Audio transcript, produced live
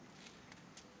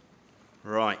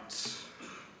Right.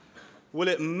 Will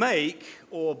it make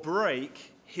or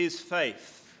break his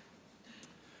faith?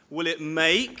 Will it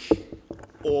make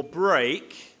or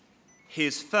break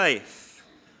his faith?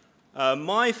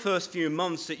 My first few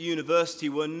months at university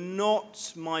were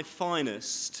not my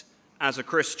finest as a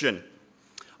Christian.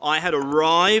 I had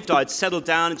arrived, I'd settled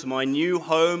down into my new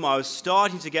home, I was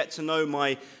starting to get to know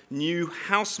my new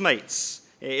housemates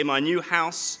in my new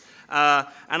house,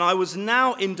 and I was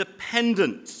now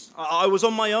independent. I was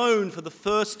on my own for the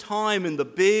first time in the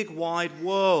big, wide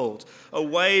world,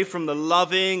 away from the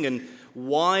loving and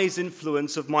wise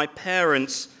influence of my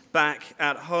parents back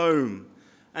at home.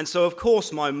 And so, of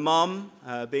course, my mum,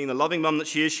 being the loving mum that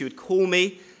she is, she would call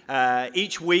me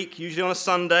each week, usually on a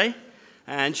Sunday,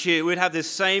 and she would have this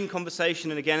same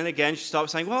conversation, and again. She'd start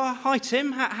saying, "Well, hi,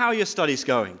 Tim, how are your studies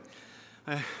going?"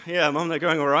 "Yeah, Mum, they're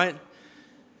going all right."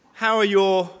 "How are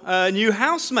your new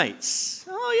housemates?"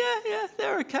 "Oh, yeah,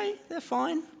 they're okay, they're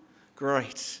fine."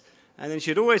 "Great." And then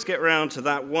she'd always get round to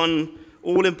that one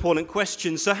all-important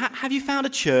question, "So have you found a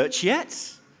church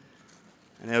yet?"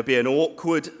 And there would be an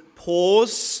awkward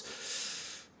pause.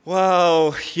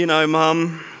 "Well,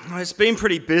 Mum, it's been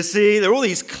pretty busy. There are all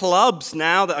these clubs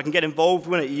now that I can get involved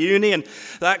with at uni, and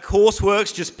that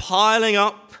coursework's just piling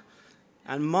up."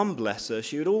 And Mum, bless her,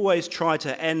 she would always try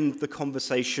to end the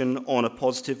conversation on a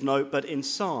positive note, but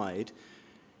inside,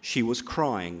 she was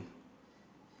crying.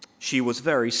 She was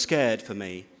very scared for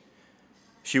me.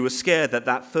 She was scared that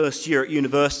that first year at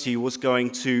university was going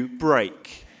to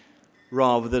break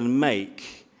rather than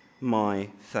make my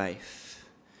faith.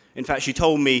 In fact, she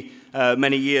told me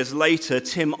many years later,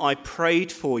 "Tim, I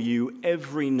prayed for you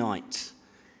every night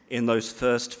in those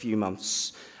first few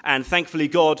months." And thankfully,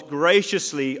 God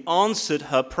graciously answered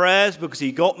her prayers because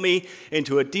he got me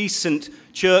into a decent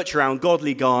church around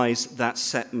godly guys that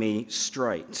set me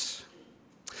straight.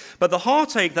 But the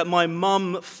heartache that my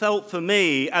mum felt for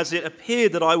me as it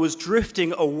appeared that I was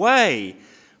drifting away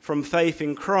from faith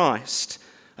in Christ,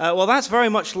 well, that's very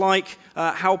much like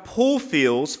how Paul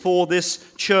feels for this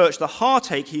church, the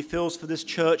heartache he feels for this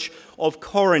church of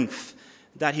Corinth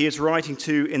that he is writing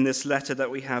to in this letter that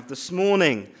we have this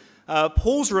morning.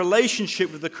 Paul's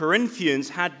relationship with the Corinthians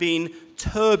had been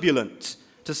turbulent,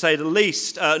 to say the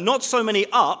least. Not so many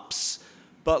ups,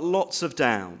 but lots of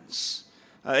downs.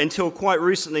 Until quite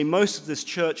recently, most of this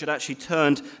church had actually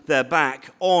turned their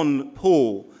back on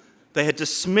Paul. They had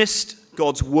dismissed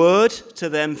God's word to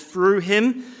them through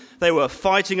him. They were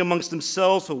fighting amongst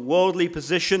themselves for worldly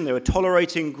position. They were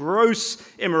tolerating gross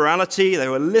immorality. They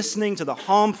were listening to the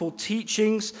harmful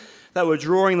teachings that were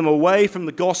drawing them away from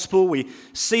the gospel. We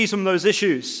see some of those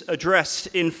issues addressed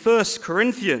in 1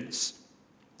 Corinthians.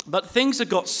 But things had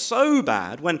got so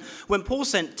bad when Paul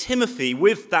sent Timothy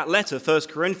with that letter, 1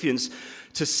 Corinthians,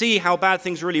 to see how bad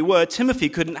things really were. Timothy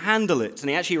couldn't handle it, and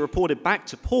he actually reported back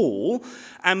to Paul,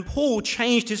 and Paul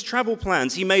changed his travel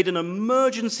plans. He made an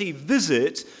emergency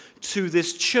visit to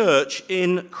this church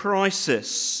in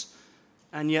crisis.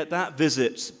 And yet that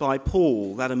visit by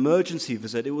Paul, that emergency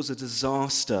visit, it was a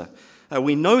disaster.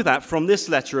 We know that from this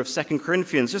letter of 2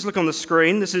 Corinthians. Just look on the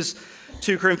screen. This is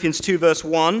 2 Corinthians 2, verse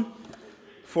 1.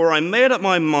 "For I made up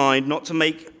my mind not to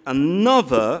make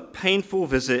another painful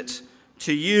visit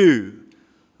to you."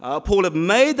 Paul had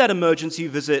made that emergency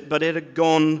visit, but it had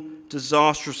gone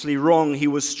disastrously wrong. He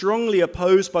was strongly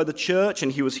opposed by the church,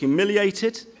 and he was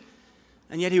humiliated.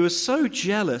 And yet he was so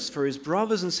jealous for his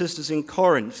brothers and sisters in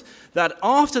Corinth that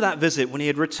after that visit, when he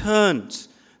had returned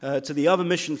to the other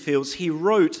mission fields, he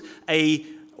wrote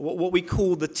what we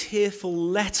call the tearful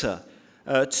letter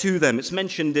to them. It's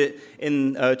mentioned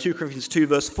in 2 Corinthians 2,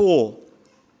 verse 4.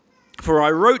 "For I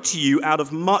wrote to you out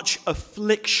of much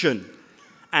affliction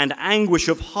and anguish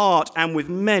of heart and with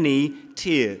many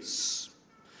tears."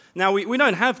 Now, we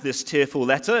don't have this tearful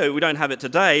letter, we don't have it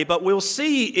today, but we'll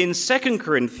see in 2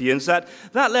 Corinthians that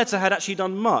letter had actually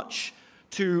done much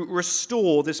to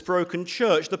restore this broken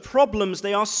church. The problems,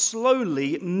 they are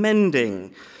slowly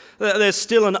mending. There's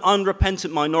still an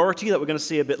unrepentant minority that we're going to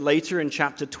see a bit later in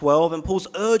chapter 12, and Paul's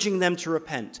urging them to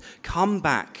repent, come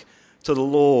back to the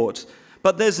Lord.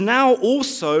 But there's now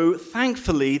also,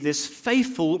 thankfully, this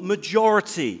faithful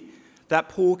majority that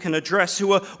Paul can address,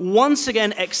 who are once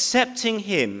again accepting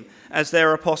him as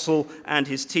their apostle and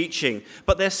his teaching.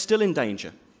 But they're still in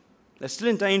danger. They're still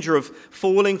in danger of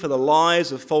falling for the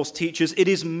lies of false teachers. It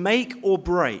is make or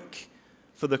break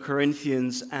for the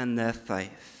Corinthians and their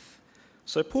faith.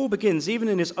 So Paul begins, even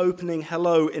in his opening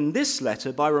hello in this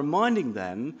letter, by reminding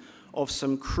them of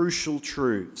some crucial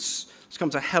truths. Let's come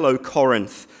to Hello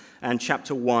Corinth and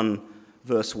chapter 1,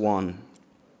 verse 1.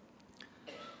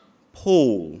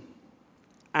 Paul,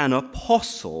 an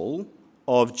apostle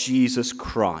of Jesus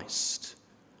Christ,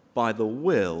 by the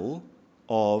will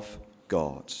of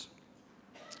God.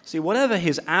 See, whatever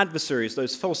his adversaries,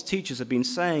 those false teachers, have been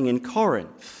saying in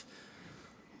Corinth,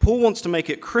 Paul wants to make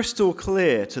it crystal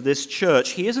clear to this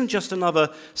church he isn't just another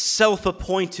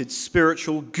self-appointed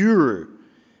spiritual guru.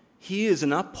 He is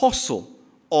an apostle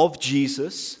of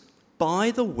Jesus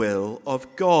by the will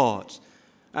of God.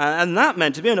 And that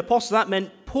meant, to be an apostle, that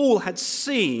meant Paul had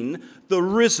seen the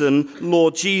risen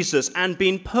Lord Jesus and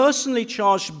been personally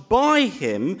charged by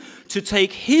him to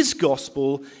take his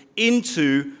gospel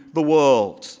into the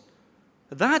world.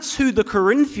 That's who the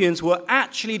Corinthians were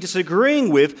actually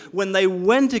disagreeing with when they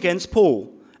went against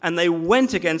Paul and they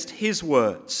went against his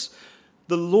words.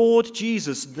 The Lord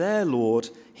Jesus, their Lord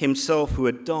himself, who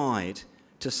had died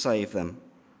to save them.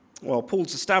 Well,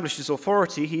 Paul's established his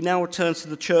authority. He now returns to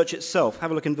the church itself.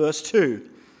 Have a look in verse 2.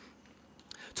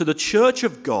 To the church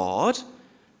of God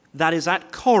that is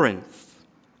at Corinth.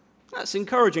 That's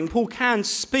encouraging. Paul can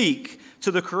speak to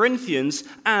the Corinthians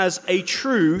as a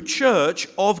true church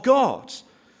of God,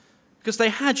 because they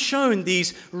had shown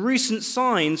these recent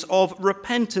signs of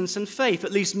repentance and faith,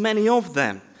 at least many of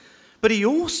them. But he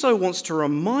also wants to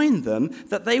remind them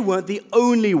that they weren't the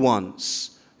only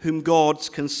ones whom God's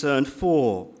concerned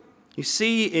for. You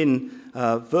see in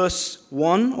verse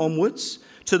 1 onwards,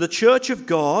 to the church of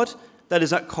God that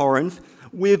is at Corinth,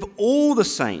 with all the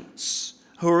saints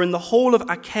who are in the whole of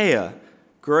Achaia,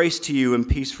 grace to you and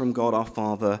peace from God our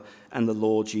Father and the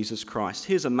Lord Jesus Christ.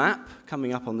 Here's a map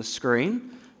coming up on the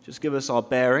screen. Just give us our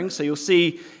bearings. So you'll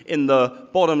see in the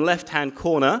bottom left-hand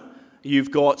corner, you've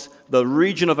got the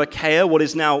region of Achaia, what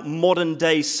is now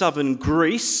modern-day southern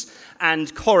Greece,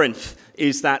 and Corinth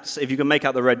is that, if you can make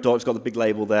out the red dot, it's got the big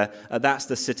label there, that's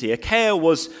the city. Achaia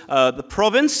was the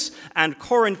province, and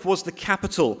Corinth was the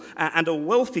capital, and a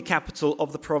wealthy capital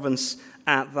of the province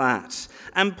at that.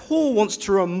 And Paul wants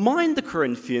to remind the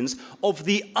Corinthians of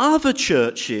the other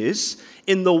churches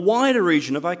in the wider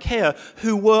region of Achaia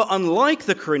who were, unlike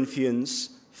the Corinthians,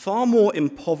 far more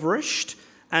impoverished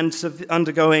and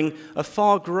undergoing a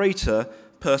far greater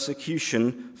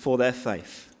persecution for their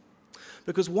faith.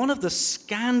 Because one of the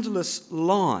scandalous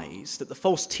lies that the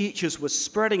false teachers were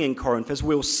spreading in Corinth, as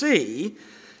we'll see,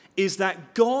 is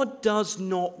that God does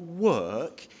not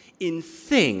work in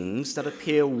things that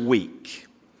appear weak.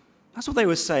 That's what they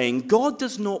were saying. God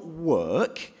does not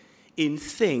work in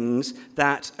things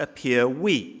that appear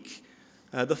weak.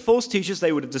 The false teachers,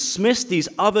 they would have dismissed these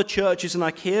other churches in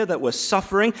Achaia that were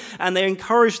suffering, and they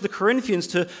encouraged the Corinthians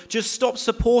to just stop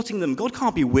supporting them. God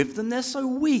can't be with them. They're so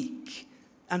weak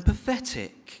and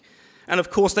pathetic. And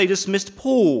of course, they dismissed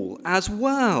Paul as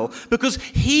well, because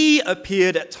he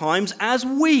appeared at times as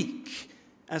weak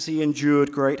as he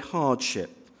endured great hardship.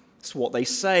 That's what they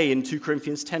say in 2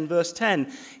 Corinthians 10, verse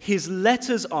 10. His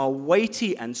letters are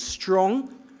weighty and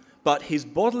strong, but his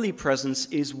bodily presence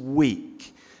is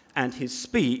weak, and his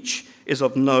speech is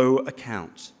of no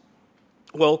account.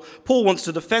 Well, Paul wants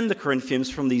to defend the Corinthians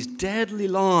from these deadly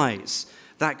lies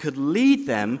that could lead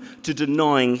them to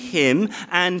denying him,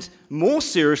 and more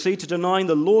seriously, to denying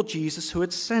the Lord Jesus who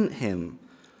had sent him.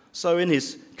 So in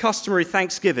his customary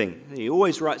thanksgiving, he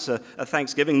always writes a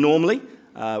thanksgiving normally,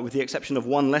 with the exception of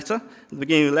one letter, at the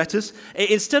beginning of the letters.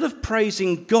 Instead of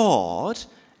praising God,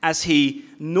 as he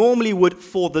normally would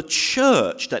for the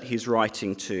church that he's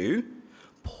writing to,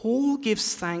 Paul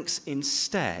gives thanks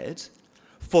instead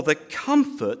for the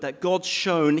comfort that God's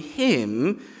shown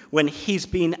him when he's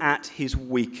been at his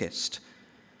weakest.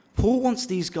 Paul wants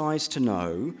these guys to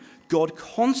know God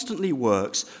constantly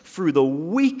works through the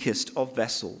weakest of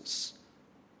vessels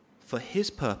for his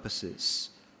purposes,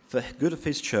 for the good of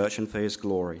his church and for his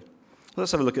glory.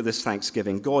 Let's have a look at this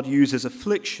thanksgiving. God uses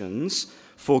afflictions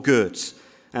for good.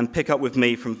 And pick up with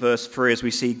me from verse 3 as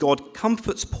we see God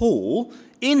comforts Paul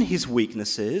in his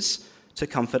weaknesses to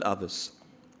comfort others.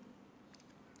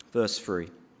 Verse 3.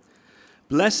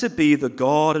 Blessed be the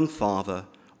God and Father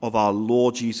of our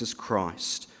Lord Jesus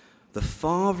Christ, the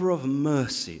Father of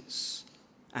mercies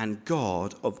and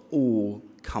God of all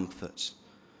comfort.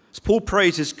 As Paul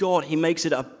praises God, he makes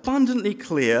it abundantly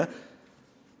clear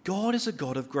God is a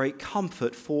God of great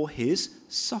comfort for his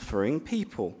suffering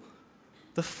people.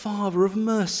 The Father of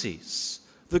mercies,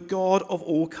 the God of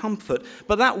all comfort.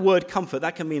 But that word comfort,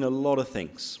 that can mean a lot of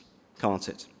things, can't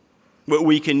it?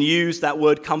 We can use that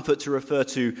word comfort to refer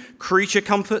to creature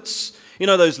comforts. You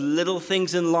know, those little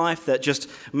things in life that just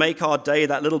make our day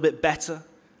that little bit better.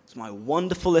 It's my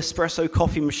wonderful espresso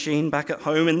coffee machine back at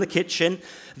home in the kitchen.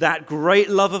 That great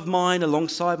love of mine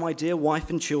alongside my dear wife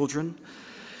and children.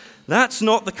 That's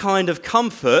not the kind of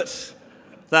comfort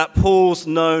that Paul's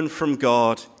known from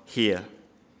God here.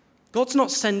 God's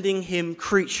not sending him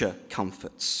creature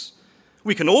comforts.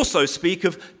 We can also speak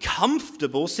of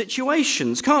comfortable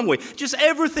situations, can't we? Just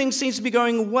everything seems to be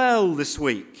going well this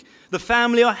week. The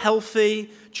family are healthy,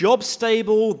 job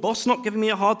stable, boss not giving me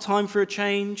a hard time for a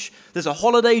change. There's a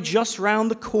holiday just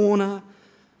round the corner.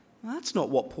 That's not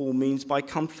what Paul means by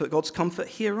comfort, God's comfort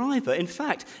here either. In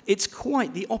fact, it's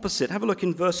quite the opposite. Have a look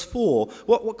in verse 4.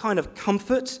 What kind of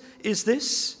comfort is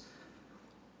this?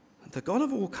 The God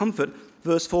of all comfort,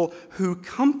 verse 4, who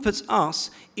comforts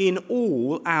us in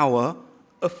all our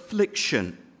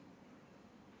affliction.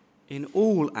 In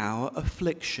all our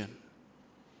affliction.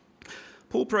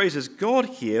 Paul praises God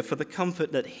here for the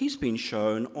comfort that he's been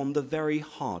shown on the very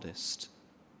hardest,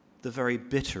 the very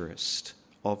bitterest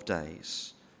of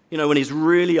days. You know, when he's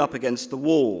really up against the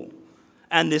wall.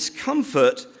 And this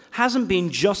comfort hasn't been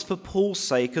just for Paul's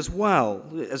sake as well,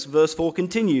 as verse 4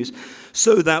 continues,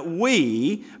 so that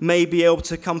we may be able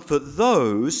to comfort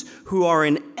those who are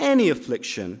in any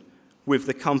affliction with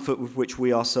the comfort with which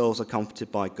we ourselves are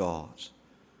comforted by God.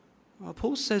 Well,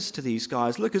 Paul says to these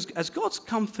guys, look, as God's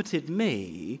comforted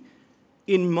me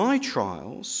in my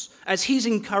trials, as he's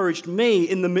encouraged me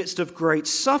in the midst of great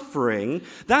suffering,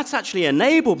 that's actually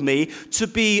enabled me to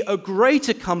be a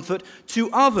greater comfort to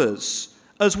others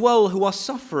as well who are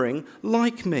suffering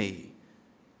like me.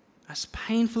 As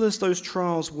painful as those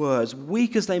trials were, as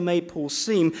weak as they made Paul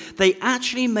seem, they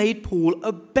actually made Paul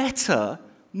a better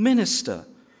minister.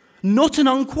 Not an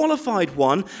unqualified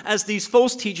one, as these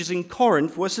false teachers in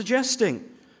Corinth were suggesting.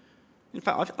 In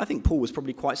fact, I think Paul was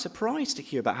probably quite surprised to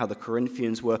hear about how the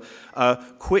Corinthians were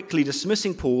quickly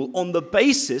dismissing Paul on the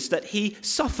basis that he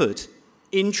suffered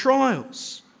in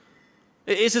trials.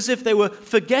 It's as if they were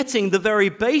forgetting the very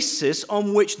basis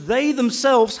on which they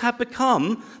themselves had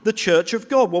become the church of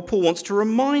God. Well, Paul wants to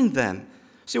remind them.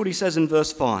 See what he says in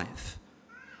verse 5.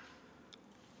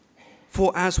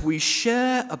 For as we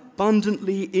share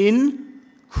abundantly in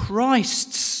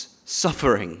Christ's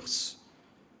sufferings.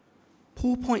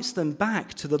 Paul points them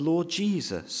back to the Lord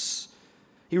Jesus.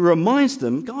 He reminds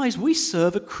them, guys, we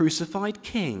serve a crucified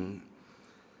king.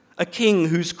 A king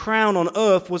whose crown on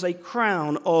earth was a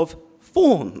crown of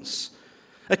thorns.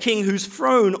 A king whose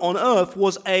throne on earth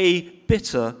was a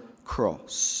bitter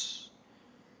cross.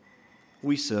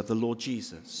 We serve the Lord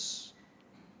Jesus,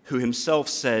 who himself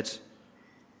said,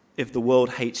 if the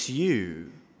world hates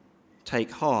you, take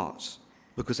heart,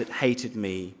 because it hated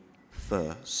me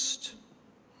first.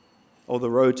 Oh, the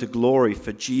road to glory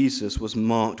for Jesus was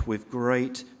marked with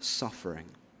great suffering.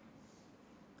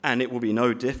 And it will be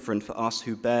no different for us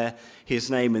who bear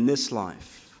his name in this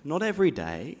life. Not every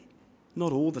day,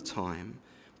 not all the time,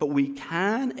 but we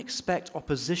can expect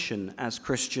opposition as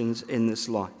Christians in this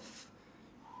life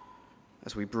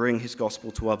as we bring his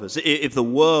gospel to others. If the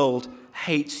world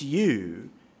hates you,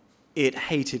 it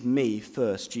hated me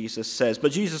first, Jesus says.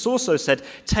 But Jesus also said,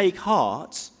 take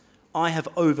heart, I have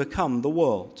overcome the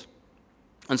world.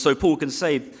 And so Paul can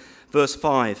say, verse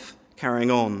 5,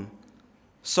 carrying on,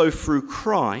 so through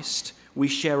Christ we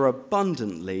share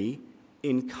abundantly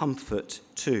in comfort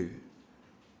too.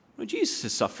 Well,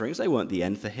 Jesus' sufferings, they weren't the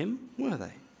end for him, were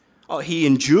they? Oh, he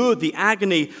endured the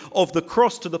agony of the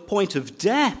cross to the point of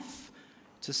death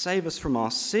to save us from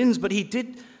our sins, but he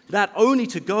did that only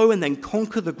to go and then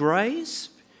conquer the grave,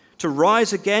 to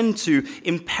rise again to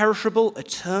imperishable,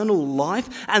 eternal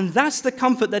life. And that's the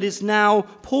comfort that is now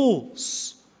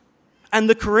Paul's and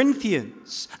the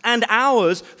Corinthians and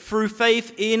ours through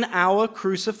faith in our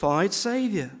crucified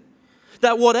Savior.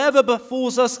 That whatever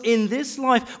befalls us in this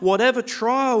life, whatever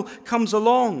trial comes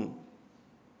along,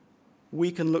 we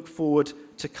can look forward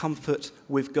to comfort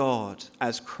with God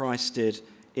as Christ did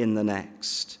in the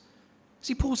next.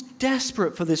 See, Paul's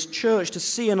desperate for this church to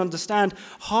see and understand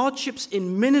hardships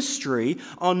in ministry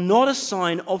are not a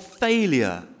sign of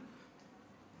failure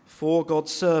for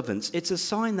God's servants. It's a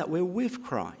sign that we're with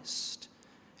Christ.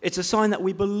 It's a sign that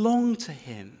we belong to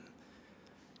him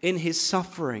in his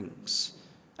sufferings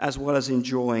as well as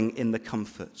enjoying in the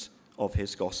comfort of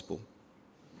his gospel.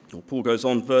 Well, Paul goes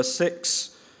on, verse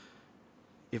 6,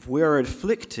 if we are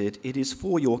afflicted, it is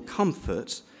for your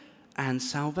comfort and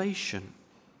salvation.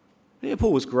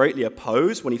 Paul was greatly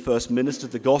opposed when he first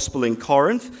ministered the gospel in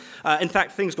Corinth. In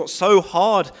fact, things got so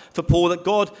hard for Paul that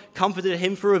God comforted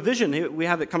him through a vision. We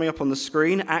have it coming up on the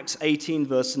screen, Acts 18,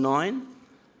 verse 9.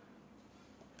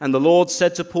 And the Lord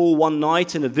said to Paul one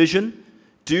night in a vision,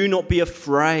 do not be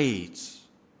afraid,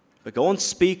 but go on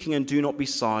speaking and do not be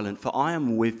silent, for I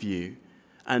am with you,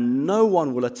 and no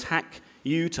one will attack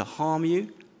you to harm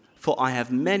you. For I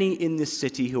have many in this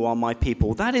city who are my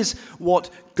people. That is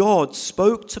what God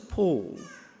spoke to Paul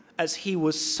as he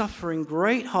was suffering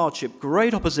great hardship,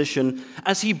 great opposition,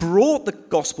 as he brought the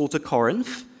gospel to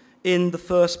Corinth in the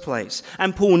first place.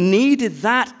 And Paul needed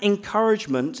that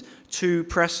encouragement to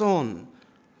press on.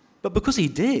 But because he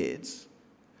did,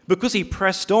 because he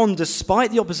pressed on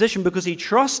despite the opposition, because he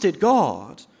trusted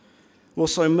God, well,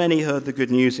 so many heard the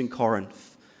good news in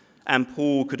Corinth. And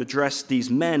Paul could address these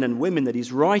men and women that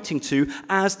he's writing to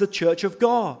as the church of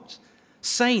God,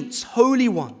 saints, holy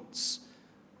ones,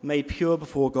 made pure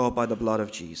before God by the blood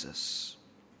of Jesus.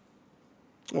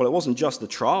 Well, it wasn't just the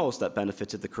trials that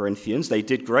benefited the Corinthians. They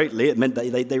did greatly. It meant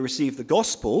that they received the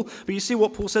gospel. But you see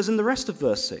what Paul says in the rest of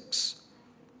verse 6.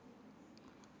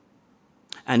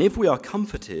 And if we are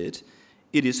comforted,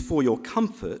 it is for your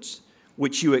comfort,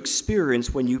 which you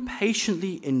experience when you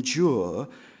patiently endure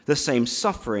the same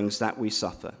sufferings that we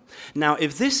suffer. Now,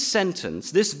 if this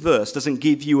sentence, this verse, doesn't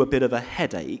give you a bit of a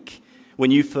headache when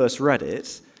you first read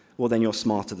it, well, then you're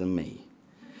smarter than me.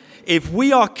 If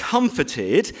we are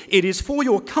comforted, it is for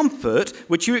your comfort,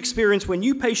 which you experience when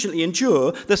you patiently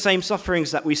endure the same sufferings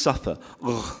that we suffer.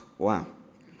 Ugh, wow.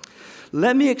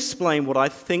 Let me explain what I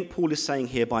think Paul is saying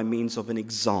here by means of an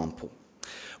example.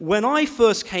 When I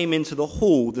first came into the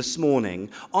hall this morning,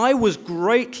 I was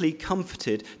greatly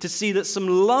comforted to see that some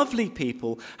lovely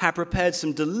people had prepared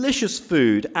some delicious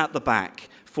food at the back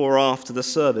for after the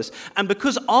service. And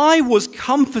because I was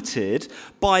comforted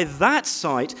by that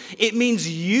sight, it means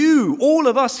you, all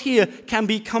of us here, can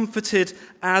be comforted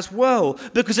as well.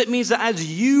 Because it means that as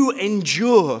you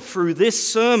endure through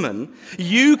this sermon,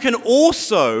 you can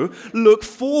also look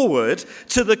forward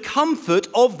to the comfort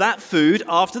of that food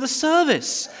after the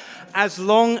service, as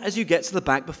long as you get to the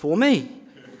back before me.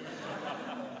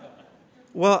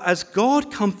 Well, as God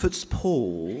comforts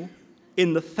Paul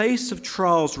in the face of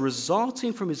trials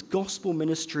resulting from his gospel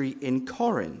ministry in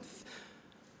Corinth,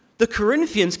 the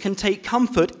Corinthians can take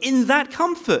comfort in that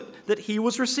comfort that he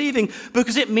was receiving,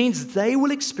 because it means they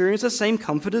will experience the same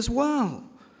comfort as well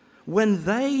when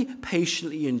they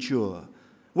patiently endure,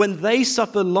 when they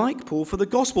suffer like Paul for the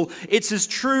gospel. It's as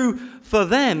true for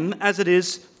them as it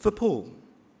is for Paul.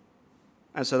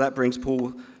 And so that brings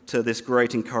Paul to this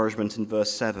great encouragement in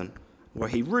verse 7. Where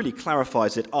he really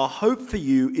clarifies it. Our hope for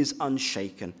you is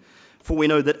unshaken, for we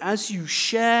know that as you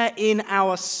share in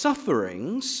our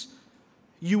sufferings,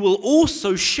 you will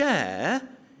also share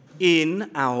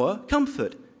in our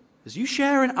comfort. As you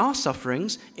share in our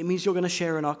sufferings, it means you're going to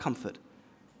share in our comfort,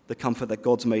 the comfort that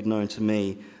God's made known to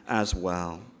me as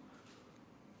well.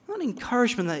 What an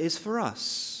encouragement that is for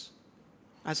us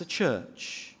as a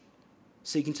church,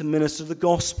 seeking to minister the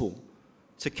gospel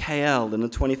to KL in the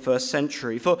 21st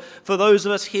century. For those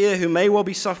of us here who may well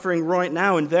be suffering right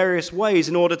now in various ways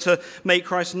in order to make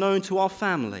Christ known to our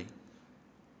family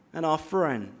and our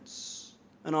friends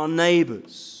and our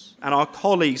neighbors and our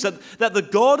colleagues, that the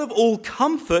God of all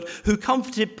comfort who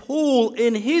comforted Paul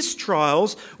in his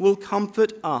trials will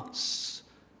comfort us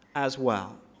as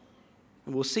well.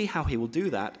 And we'll see how he will do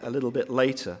that a little bit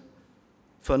later.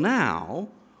 For now,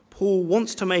 Paul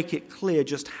wants to make it clear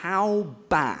just how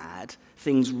bad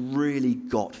things really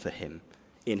got for him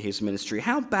in his ministry.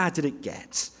 How bad did it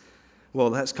get?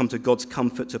 Well, let's come to God's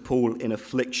comfort to Paul in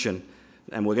affliction.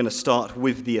 And we're going to start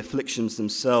with the afflictions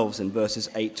themselves in verses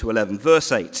 8 to 11.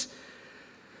 Verse 8.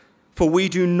 For we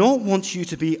do not want you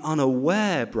to be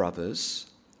unaware,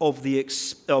 brothers, of the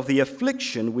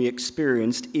affliction we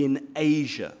experienced in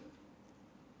Asia.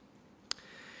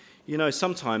 You know,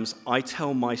 sometimes I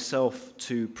tell myself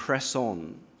to press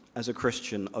on as a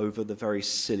Christian over the very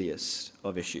silliest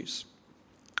of issues.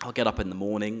 I'll get up in the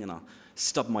morning and I'll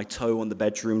stub my toe on the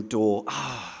bedroom door.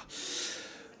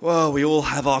 Well, we all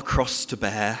have our cross to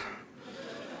bear.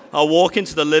 I'll walk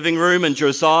into the living room and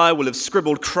Josiah will have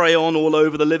scribbled crayon all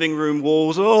over the living room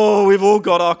walls. Oh, we've all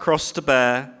got our cross to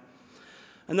bear.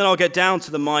 And then I'll get down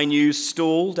to the My News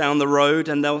stall down the road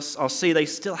and I'll see they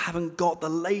still haven't got the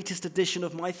latest edition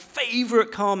of my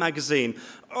favorite car magazine.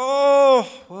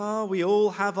 Oh, well, we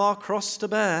all have our cross to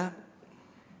bear.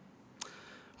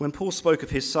 When Paul spoke of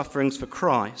his sufferings for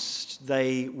Christ,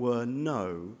 they were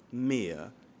no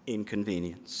mere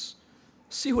inconvenience.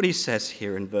 See what he says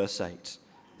here in verse 8.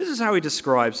 This is how he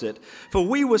describes it. For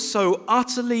we were so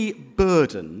utterly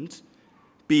burdened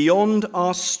beyond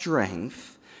our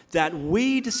strength that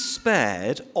we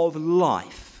despaired of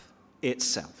life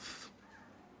itself.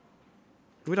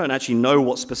 We don't actually know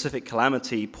what specific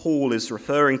calamity Paul is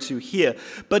referring to here,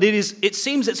 but it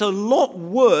seems it's a lot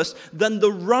worse than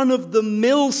the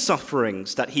run-of-the-mill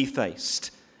sufferings that he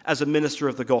faced as a minister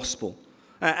of the gospel.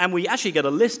 And we actually get a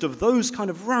list of those kind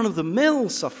of run-of-the-mill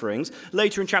sufferings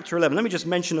later in chapter 11. Let me just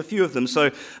mention a few of them.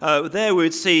 So there we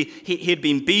would see he had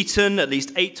been beaten at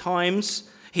least 8 times.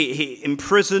 He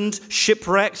imprisoned,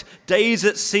 shipwrecked, days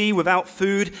at sea without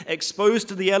food, exposed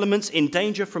to the elements, in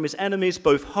danger from his enemies,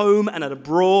 both home and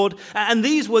abroad. And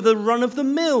these were the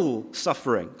run-of-the-mill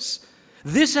sufferings.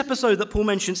 This episode that Paul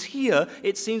mentions here,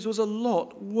 it seems, was a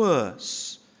lot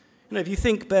worse. If you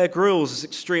think Bear Grylls is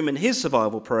extreme in his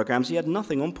survival programs, he had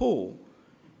nothing on Paul.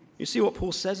 You see what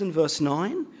Paul says in verse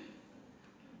 9?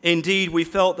 Indeed, we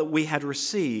felt that we had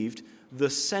received the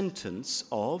sentence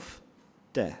of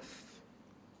death.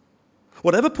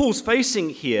 Whatever Paul's facing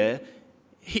here,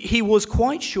 he was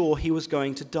quite sure he was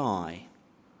going to die.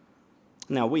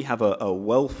 Now, we have a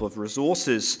wealth of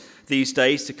resources these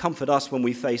days to comfort us when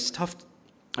we face tough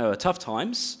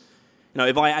times.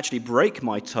 If I actually break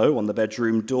my toe on the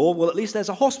bedroom door, well, at least there's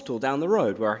a hospital down the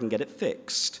road where I can get it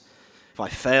fixed. If I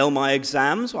fail my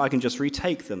exams, well, I can just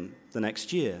retake them the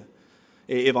next year.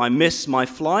 If I miss my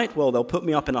flight, well, they'll put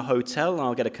me up in a hotel and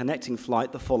I'll get a connecting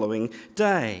flight the following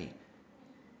day.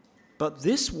 But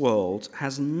this world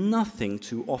has nothing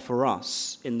to offer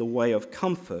us in the way of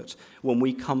comfort when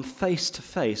we come face to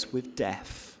face with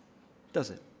death,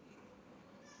 does it?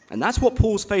 And that's what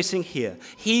Paul's facing here.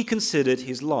 He considered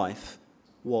his life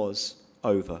was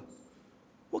over.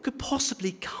 What could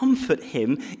possibly comfort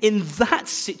him in that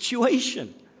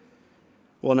situation?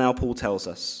 Well, now Paul tells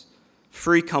us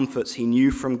 3 comforts he knew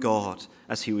from God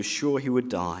as he was sure he would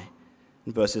die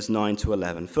in verses 9 to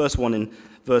 11. First one in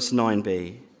verse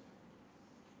 9b.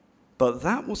 But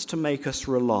that was to make us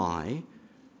rely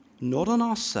not on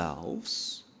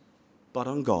ourselves, but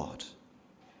on God,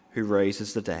 who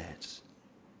raises the dead.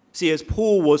 See, as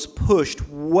Paul was pushed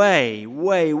way,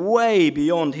 way, way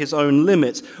beyond his own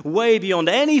limits, way beyond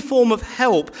any form of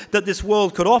help that this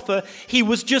world could offer, he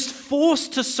was just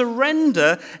forced to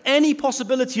surrender any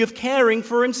possibility of caring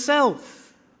for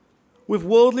himself. With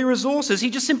worldly resources, he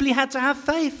just simply had to have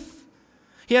faith.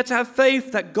 He had to have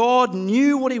faith that God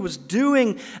knew what he was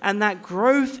doing, and that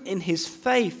growth in his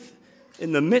faith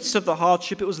in the midst of the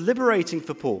hardship, it was liberating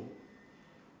for Paul.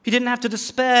 He didn't have to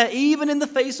despair even in the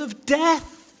face of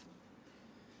death,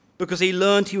 because he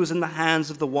learned he was in the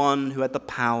hands of the one who had the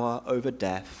power over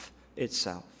death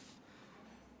itself.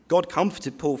 God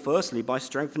comforted Paul firstly by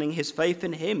strengthening his faith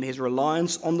in him, his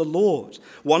reliance on the Lord.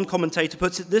 One commentator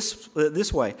puts it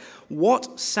this way: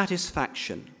 what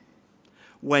satisfaction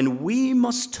when we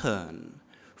must turn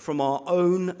from our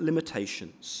own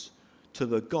limitations to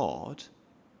the God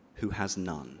who has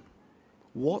none.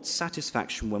 What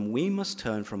satisfaction when we must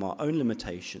turn from our own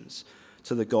limitations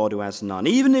to the God who has none.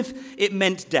 Even if it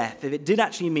meant death, if it did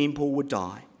actually mean Paul would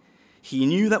die, he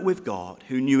knew that with God,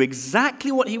 who knew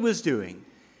exactly what he was doing,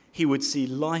 he would see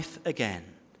life again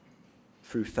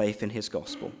through faith in his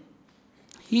gospel.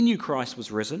 He knew Christ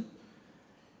was risen.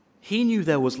 He knew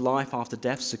there was life after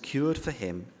death secured for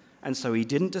him, and so he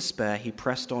didn't despair, he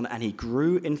pressed on, and he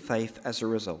grew in faith as a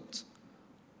result.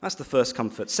 That's the first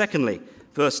comfort. Secondly,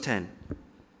 verse 10.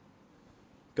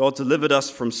 God delivered us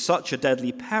from such a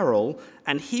deadly peril,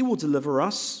 and he will deliver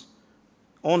us.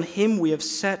 On him we have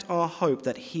set our hope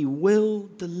that he will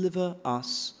deliver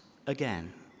us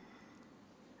again.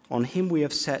 On him we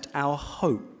have set our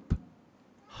hope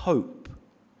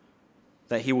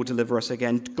that he will deliver us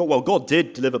again. God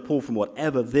did deliver Paul from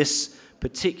whatever this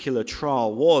particular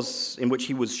trial was, in which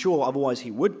he was sure otherwise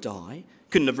he would die.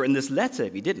 Couldn't have written this letter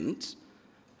if he didn't.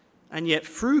 And yet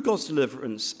through God's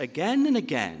deliverance, again and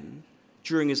again,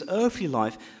 during his earthly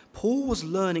life, Paul was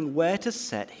learning where to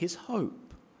set his hope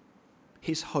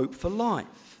for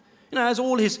life. As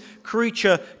all his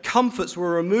creature comforts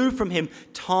were removed from him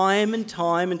time and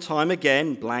time and time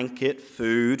again, blanket,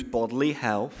 food, bodily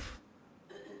health,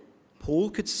 Paul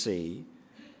could see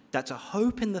that to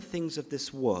hope in the things of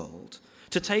this world,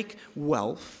 to take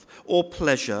wealth or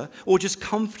pleasure or just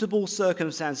comfortable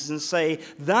circumstances and say,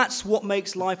 that's what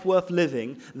makes life worth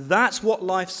living, that's what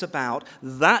life's about,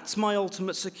 that's my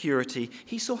ultimate security,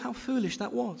 he saw how foolish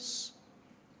that was.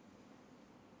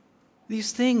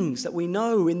 These things that we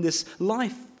know in this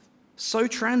life, so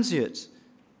transient,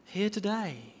 here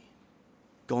today,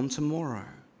 gone tomorrow.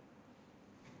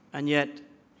 And yet,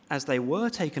 as they were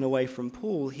taken away from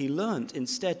Paul, he learnt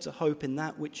instead to hope in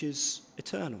that which is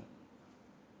eternal,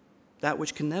 that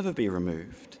which can never be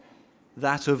removed,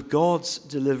 that of God's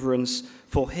deliverance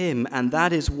for him. And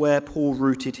that is where Paul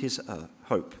rooted his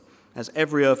hope, as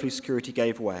every earthly security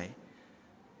gave way.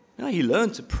 He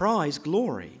learned to prize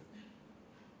glory.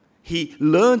 He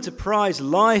learned to prize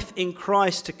life in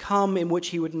Christ to come, in which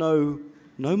he would know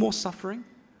no more suffering,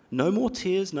 no more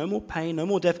tears, no more pain, no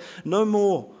more death, no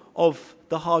more of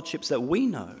the hardships that we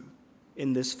know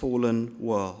in this fallen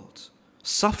world.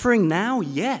 Suffering now,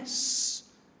 yes,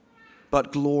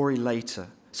 but glory later.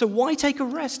 So why take a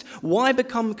rest? Why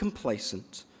become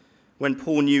complacent when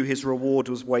Paul knew his reward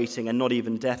was waiting and not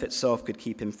even death itself could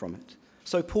keep him from it?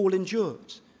 So Paul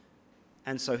endured,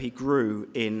 and so he grew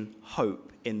in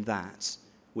hope in that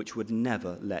which would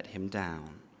never let him down.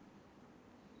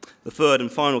 The third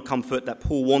and final comfort that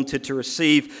Paul wanted to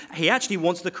receive, he actually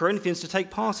wants the Corinthians to take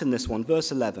part in this one.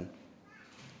 Verse 11.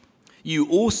 You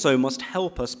also must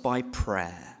help us by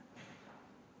prayer.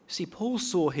 See, Paul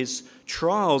saw his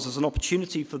trials as an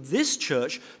opportunity for this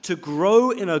church to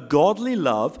grow in a godly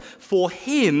love for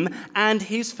him and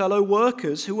his fellow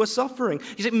workers who were suffering.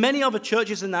 You see, many other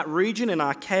churches in that region, in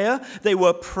Achaia, they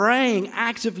were praying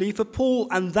actively for Paul,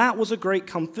 and that was a great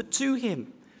comfort to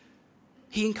him.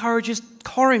 He encourages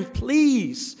Corinth,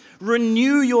 please,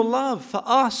 renew your love for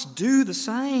us, do the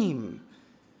same.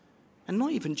 And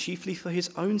not even chiefly for his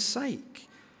own sake.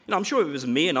 You know, I'm sure if it was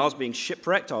me and I was being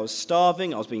shipwrecked, I was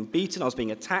starving, I was being beaten, I was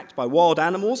being attacked by wild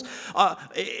animals.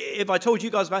 If I told you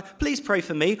guys about it, please pray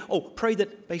for me. Pray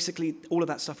that basically all of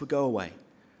that stuff would go away.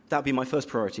 That would be my first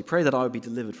priority. Pray that I would be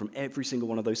delivered from every single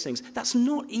one of those things. That's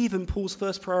not even Paul's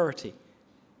first priority.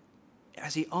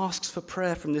 As he asks for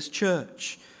prayer from this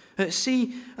church.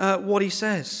 See what he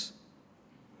says.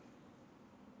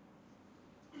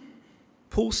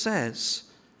 Paul says,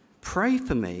 pray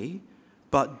for me,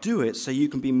 but do it so you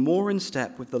can be more in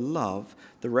step with the love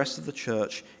the rest of the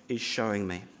church is showing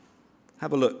me.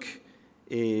 Have a look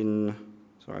in,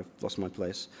 sorry, I've lost my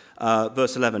place.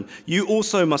 Verse 11. You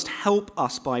also must help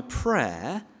us by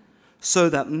prayer so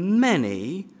that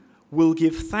many will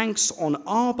give thanks on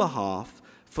our behalf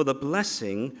for the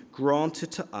blessing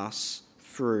granted to us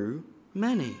through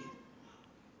many.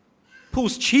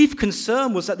 Paul's chief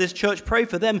concern was that this church pray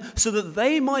for them so that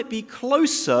they might be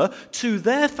closer to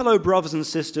their fellow brothers and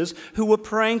sisters who were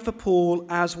praying for Paul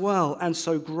as well, and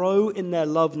so grow in their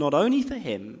love not only for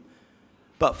him,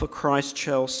 but for Christ's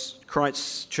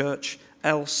church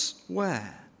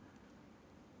elsewhere.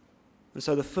 And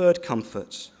so the third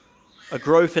comfort, a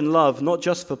growth in love not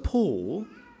just for Paul,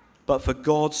 but for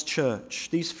God's church.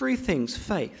 These three things,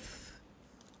 faith,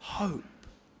 hope,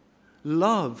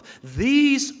 love.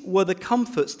 These were the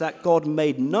comforts that God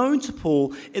made known to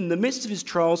Paul in the midst of his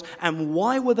trials. And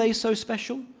why were they so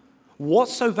special?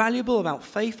 What's so valuable about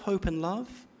faith, hope, and love?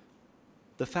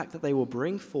 The fact that they will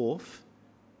bring forth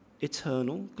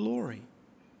eternal glory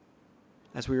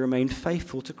as we remain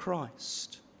faithful to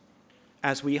Christ,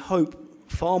 as we hope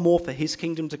far more for his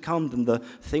kingdom to come than the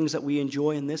things that we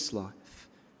enjoy in this life,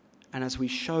 and as we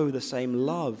show the same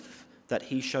love that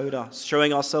he showed us,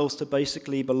 showing ourselves to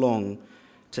basically belong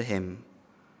to him.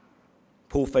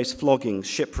 Paul faced flogging,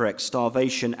 shipwreck,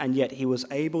 starvation, and yet he was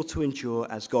able to endure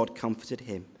as God comforted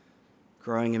him,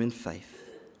 growing him in faith,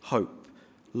 hope,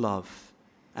 love.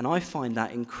 And I find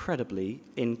that incredibly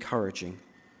encouraging.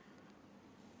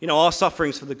 You know, our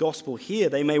sufferings for the gospel here,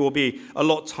 they may well be a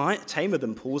lot tamer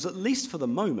than Paul's, at least for the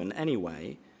moment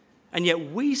anyway, and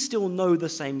yet we still know the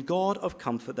same God of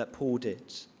comfort that Paul did.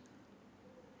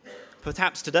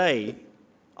 Perhaps today,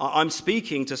 I'm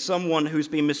speaking to someone who's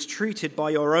been mistreated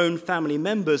by your own family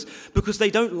members because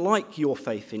they don't like your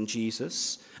faith in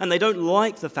Jesus, and they don't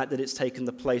like the fact that it's taken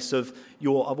the place of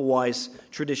your otherwise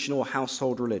traditional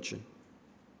household religion.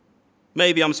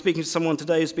 Maybe I'm speaking to someone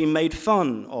today who's been made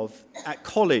fun of at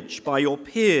college by your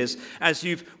peers as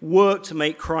you've worked to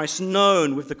make Christ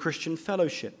known with the Christian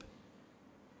fellowship.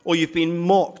 Or you've been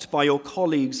mocked by your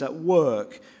colleagues at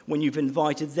work when you've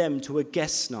invited them to a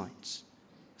guest night.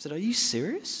 I said, are you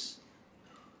serious?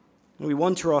 And we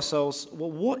wonder to ourselves,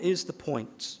 well, what is the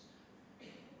point?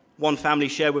 One family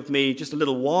shared with me just a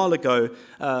little while ago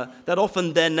that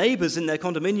often their neighbors in their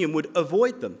condominium would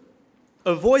avoid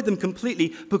them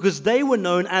completely because they were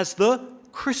known as the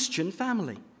Christian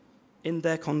family in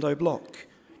their condo block.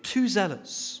 Too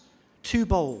zealous, too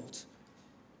bold,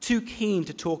 too keen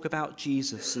to talk about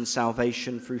Jesus and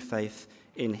salvation through faith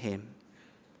in him.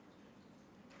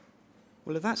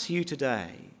 Well, if that's you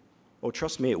today, or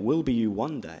trust me, it will be you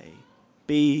one day,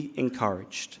 be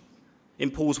encouraged. In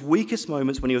Paul's weakest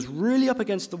moments, when he was really up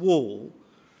against the wall,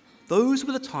 those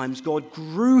were the times God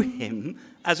grew him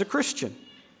as a Christian,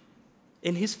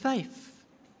 in his faith,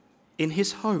 in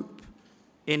his hope,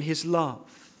 in his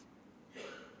love.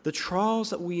 The trials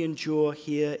that we endure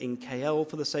here in KL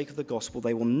for the sake of the gospel,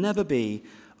 they will never be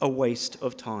a waste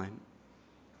of time.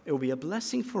 It will be a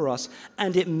blessing for us,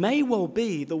 and it may well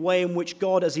be the way in which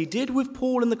God, as he did with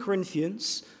Paul and the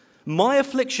Corinthians, my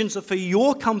afflictions are for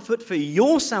your comfort, for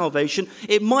your salvation.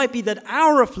 It might be that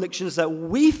our afflictions that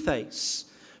we face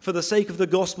for the sake of the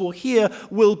gospel here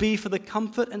will be for the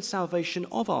comfort and salvation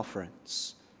of our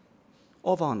friends,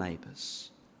 of our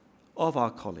neighbors, of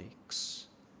our colleagues,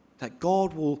 that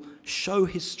God will show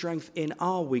his strength in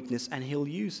our weakness and he'll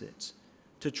use it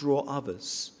to draw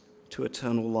others to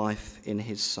eternal life in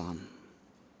his Son.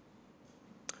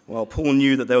 Well, Paul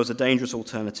knew that there was a dangerous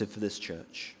alternative for this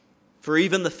church. For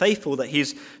even the faithful that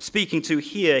he's speaking to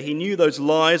here, he knew those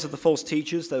lies of the false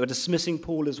teachers that were dismissing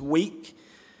Paul as weak,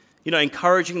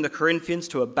 encouraging the Corinthians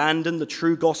to abandon the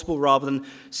true gospel rather than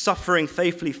suffering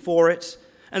faithfully for it.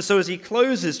 And so as he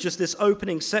closes just this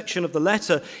opening section of the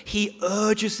letter, he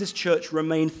urges this church,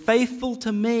 remain faithful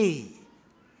to me,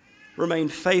 remain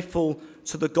faithful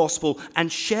to the gospel, and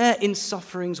share in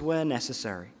sufferings where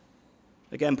necessary.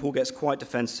 Again, Paul gets quite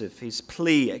defensive. His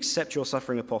plea, accept your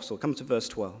suffering, apostle. Come to verse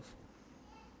 12.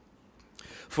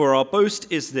 For our boast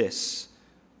is this,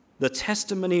 the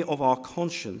testimony of our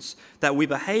conscience, that we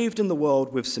behaved in the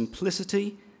world with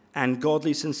simplicity and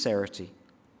godly sincerity,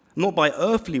 not by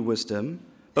earthly wisdom,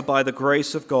 but by the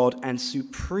grace of God, and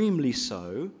supremely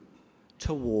so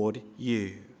toward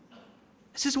you.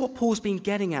 This is what Paul's been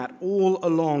getting at all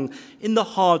along in the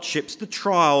hardships, the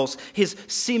trials, his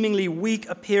seemingly weak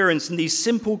appearance in these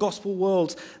simple gospel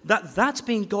worlds, that's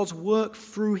been God's work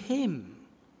through him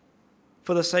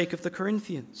for the sake of the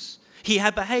Corinthians. He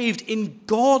had behaved in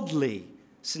godly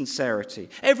sincerity.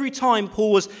 Every time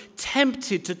Paul was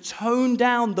tempted to tone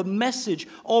down the message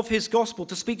of his gospel,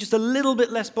 to speak just a little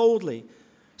bit less boldly,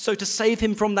 so to save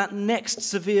him from that next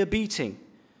severe beating,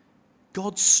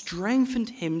 God strengthened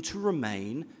him to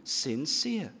remain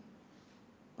sincere.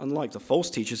 Unlike the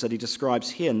false teachers that he describes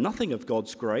here, nothing of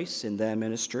God's grace in their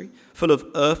ministry, full of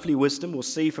earthly wisdom. We'll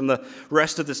see from the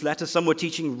rest of this letter. Some were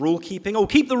teaching rule keeping. Oh,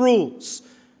 keep the rules.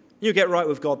 You get right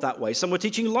with God that way. Some were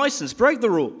teaching license. Break the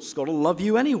rules. God will love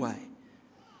you anyway.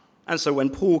 And so when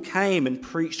Paul came and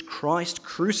preached Christ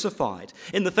crucified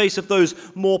in the face of those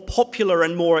more popular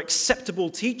and more acceptable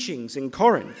teachings in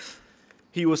Corinth,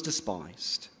 he was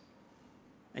despised.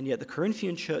 And yet the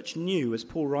Corinthian church knew, as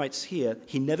Paul writes here,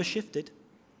 he never shifted.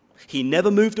 He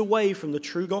never moved away from the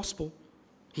true gospel.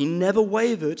 He never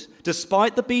wavered,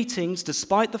 despite the beatings,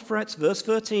 despite the threats. Verse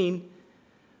 13,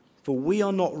 for we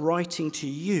are not writing to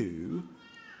you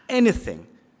anything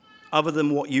other than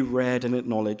what you read and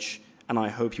acknowledge, and I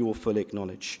hope you will fully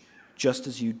acknowledge, just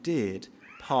as you did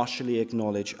partially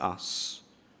acknowledge us.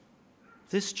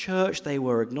 This church, they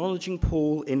were acknowledging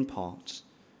Paul in part.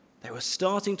 They were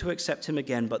starting to accept him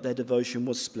again, but their devotion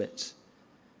was split.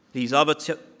 These other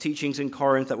teachings in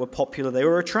Corinth that were popular, they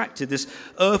were attracted. This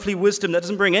earthly wisdom that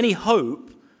doesn't bring any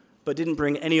hope, but didn't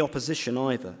bring any opposition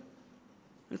either.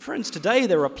 And friends, today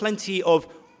there are plenty of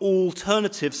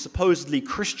alternative, supposedly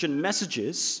Christian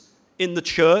messages in the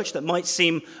church that might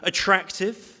seem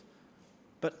attractive,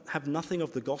 but have nothing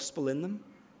of the gospel in them.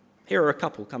 Here are a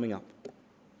couple coming up.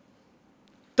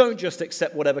 Don't just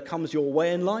accept whatever comes your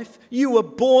way in life. You were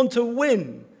born to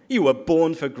win. You were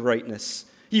born for greatness.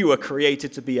 You were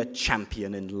created to be a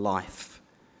champion in life.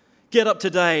 Get up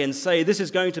today and say, this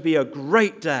is going to be a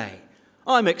great day.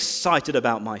 I'm excited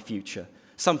about my future.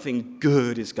 Something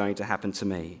good is going to happen to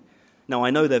me. Now,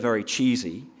 I know they're very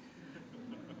cheesy,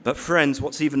 but friends,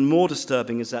 what's even more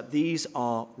disturbing is that these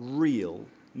are real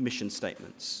mission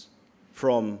statements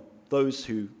from those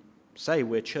who say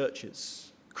we're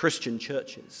churches, Christian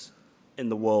churches in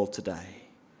the world today.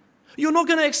 You're not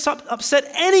going to upset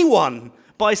anyone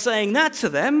by saying that to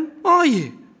them, are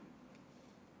you?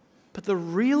 But the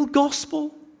real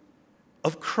gospel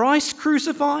of Christ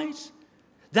crucified,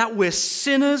 that we're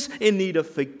sinners in need of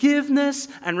forgiveness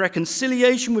and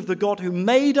reconciliation with the God who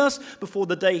made us before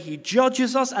the day he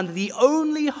judges us, and the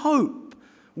only hope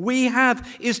we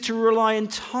have is to rely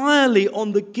entirely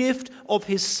on the gift of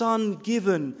his Son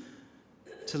given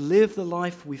to live the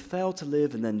life we failed to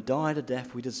live and then die the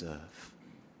death we deserve,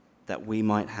 that we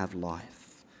might have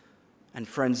life. And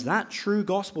friends, that true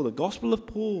gospel, the gospel of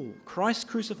Paul, Christ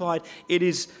crucified, it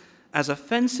is as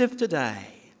offensive today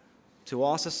to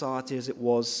our society as it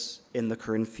was in the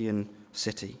Corinthian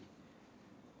city.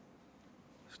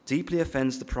 It deeply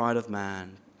offends the pride of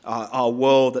man, our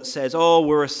world that says, oh,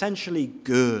 we're essentially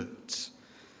good.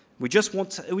 We just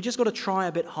got to try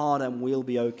a bit harder and we'll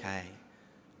be okay.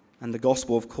 And the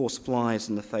gospel, of course, flies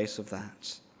in the face of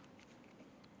that.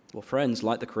 Well, friends,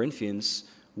 like the Corinthians,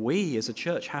 we as a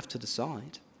church have to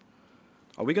decide.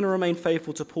 Are we going to remain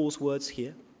faithful to Paul's words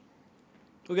here?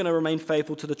 Are we going to remain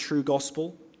faithful to the true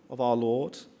gospel of our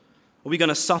Lord? Are we going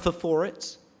to suffer for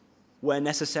it where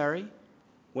necessary,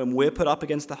 when we're put up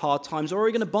against the hard times? Or are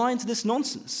we going to buy into this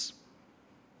nonsense?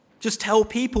 Just tell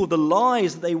people the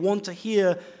lies that they want to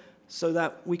hear so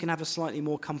that we can have a slightly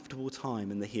more comfortable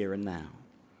time in the here and now.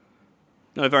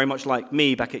 No, very much like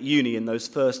me back at uni in those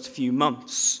first few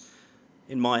months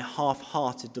in my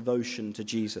half-hearted devotion to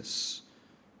Jesus.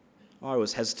 I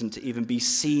was hesitant to even be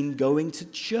seen going to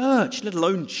church, let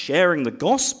alone sharing the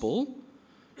gospel,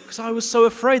 because I was so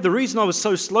afraid. The reason I was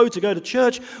so slow to go to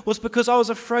church was because I was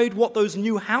afraid what those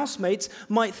new housemates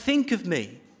might think of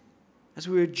me as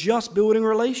we were just building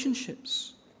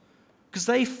relationships. Because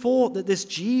they thought that this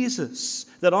Jesus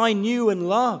that I knew and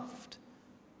loved,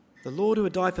 the Lord who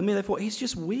had died for me, they thought, he's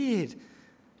just weird.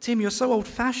 Tim, you're so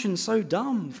old-fashioned, so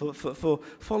dumb for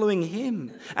following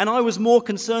him. And I was more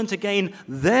concerned to gain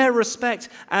their respect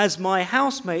as my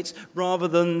housemates rather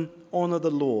than honor the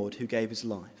Lord who gave his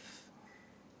life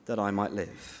that I might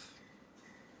live.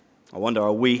 I wonder,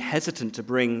 are we hesitant to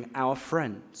bring our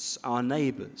friends, our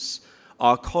neighbors,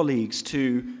 our colleagues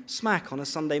to Smack on a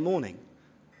Sunday morning?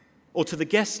 Or to the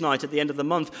guest night at the end of the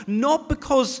month? Not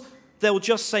because they'll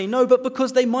just say no, but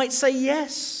because they might say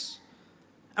yes.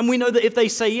 And we know that if they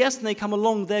say yes and they come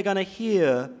along, they're going to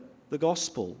hear the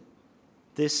gospel.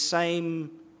 This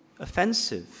same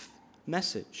offensive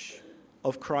message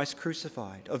of Christ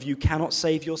crucified, of you cannot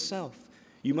save yourself.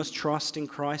 You must trust in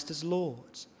Christ as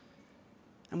Lord.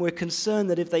 And we're concerned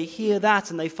that if they hear that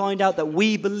and they find out that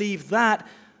we believe that,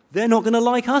 they're not going to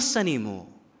like us anymore.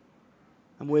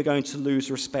 And we're going to lose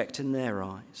respect in their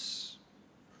eyes.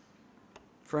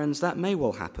 Friends, that may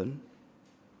well happen,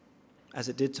 as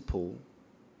it did to Paul,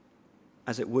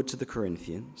 as it would to the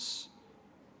Corinthians.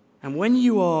 And when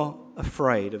you are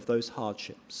afraid of those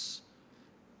hardships,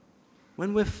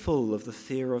 when we're full of the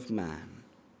fear of man,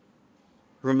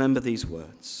 remember these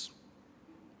words,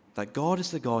 that God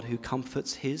is the God who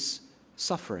comforts his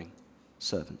suffering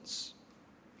servants,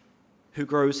 who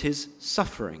grows his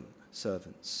suffering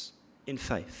servants in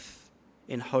faith,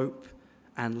 in hope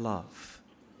and love,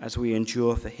 as we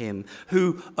endure for him,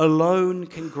 who alone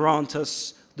can grant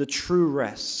us the true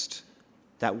rest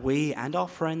that we and our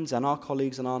friends and our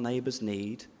colleagues and our neighbors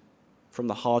need from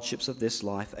the hardships of this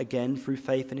life, again through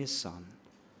faith in his Son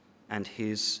and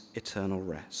his eternal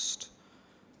rest.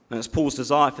 And it's Paul's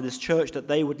desire for this church that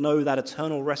they would know that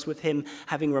eternal rest with him,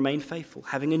 having remained faithful,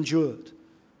 having endured,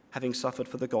 having suffered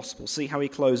for the gospel. See how he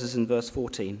closes in verse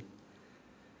 14.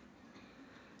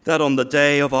 That on the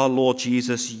day of our Lord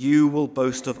Jesus, you will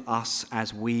boast of us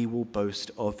as we will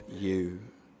boast of you.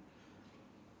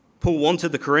 Paul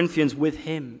wanted the Corinthians with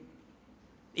him,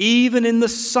 even in the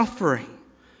suffering,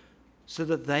 so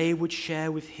that they would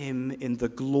share with him in the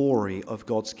glory of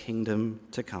God's kingdom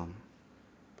to come.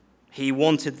 He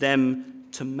wanted them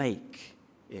to make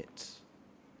it,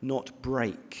 not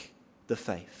break the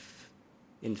faith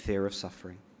in fear of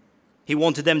suffering. He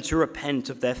wanted them to repent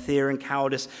of their fear and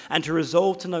cowardice and to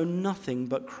resolve to know nothing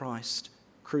but Christ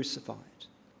crucified.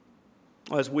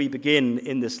 As we begin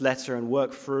in this letter and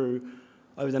work through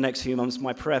over the next few months,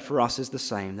 my prayer for us is the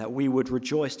same, that we would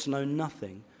rejoice to know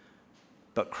nothing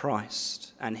but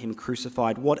Christ and him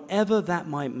crucified, whatever that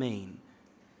might mean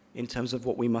in terms of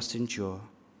what we must endure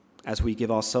as we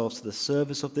give ourselves to the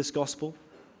service of this gospel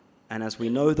and as we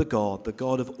know the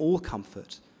God of all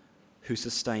comfort, who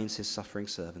sustains his suffering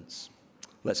servants.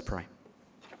 Let's pray.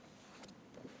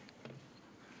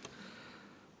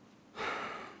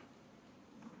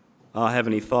 Our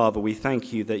Heavenly Father, we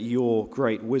thank you that your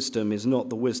great wisdom is not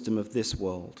the wisdom of this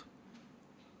world,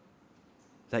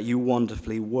 that you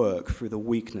wonderfully work through the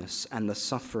weakness and the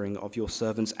suffering of your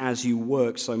servants as you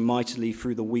work so mightily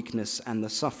through the weakness and the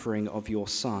suffering of your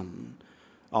Son,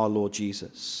 our Lord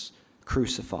Jesus,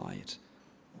 crucified,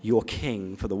 your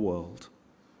King for the world,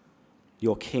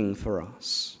 your King for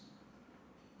us.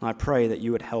 I pray that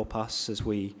you would help us as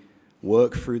we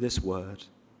work through this word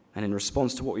and in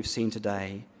response to what we've seen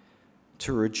today,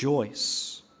 to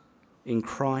rejoice in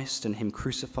Christ and him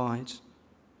crucified,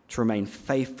 to remain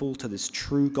faithful to this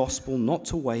true gospel, not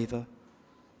to waver,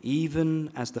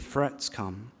 even as the threats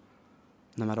come,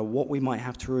 no matter what we might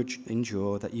have to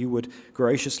endure, that you would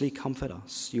graciously comfort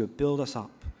us, you would build us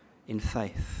up in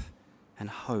faith and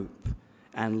hope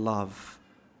and love,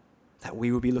 that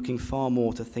we would be looking far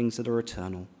more to things that are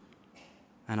eternal,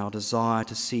 and our desire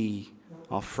to see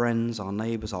our friends, our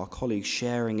neighbors, our colleagues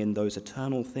sharing in those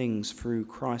eternal things through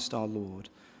Christ our Lord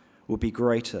will be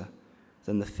greater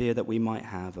than the fear that we might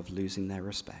have of losing their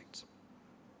respect.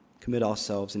 Commit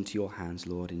ourselves into your hands,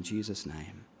 Lord, in Jesus'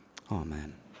 name.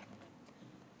 Amen.